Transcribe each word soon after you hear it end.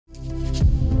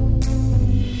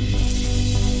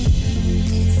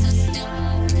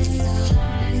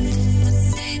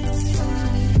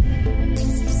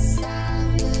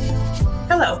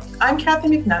Kathy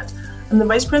McNutt. I'm the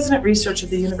Vice President Research at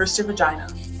the University of Regina.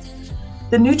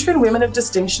 The Nutrien Women of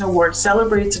Distinction Award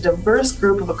celebrates a diverse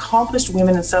group of accomplished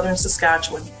women in southern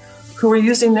Saskatchewan who are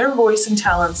using their voice and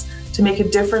talents to make a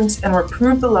difference and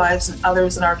improve the lives of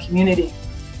others in our community.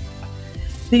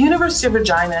 The University of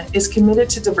Regina is committed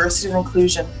to diversity and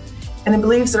inclusion, and it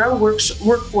believes that our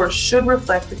workforce should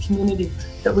reflect the community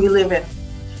that we live in.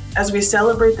 As we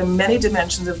celebrate the many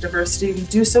dimensions of diversity, we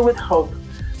do so with hope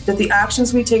that the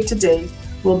actions we take today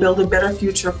will build a better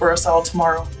future for us all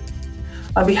tomorrow.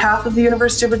 On behalf of the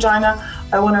University of Regina,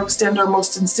 I want to extend our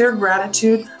most sincere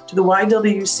gratitude to the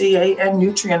YWCA and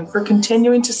Nutrien for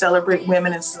continuing to celebrate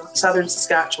women in southern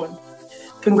Saskatchewan.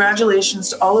 Congratulations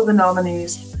to all of the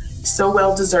nominees, so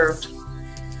well deserved.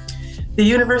 The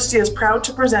university is proud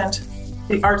to present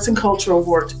the Arts and Culture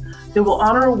Award that will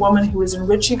honor a woman who is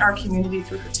enriching our community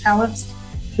through her talents,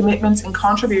 commitments, and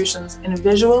contributions in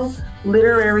visual,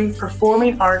 literary,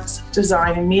 performing arts,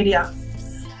 design, and media.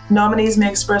 Nominees may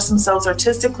express themselves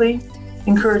artistically,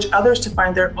 encourage others to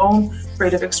find their own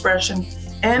creative expression,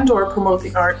 and/or promote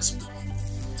the arts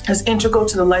as integral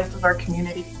to the life of our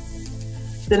community.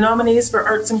 The nominees for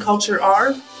Arts and Culture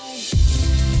are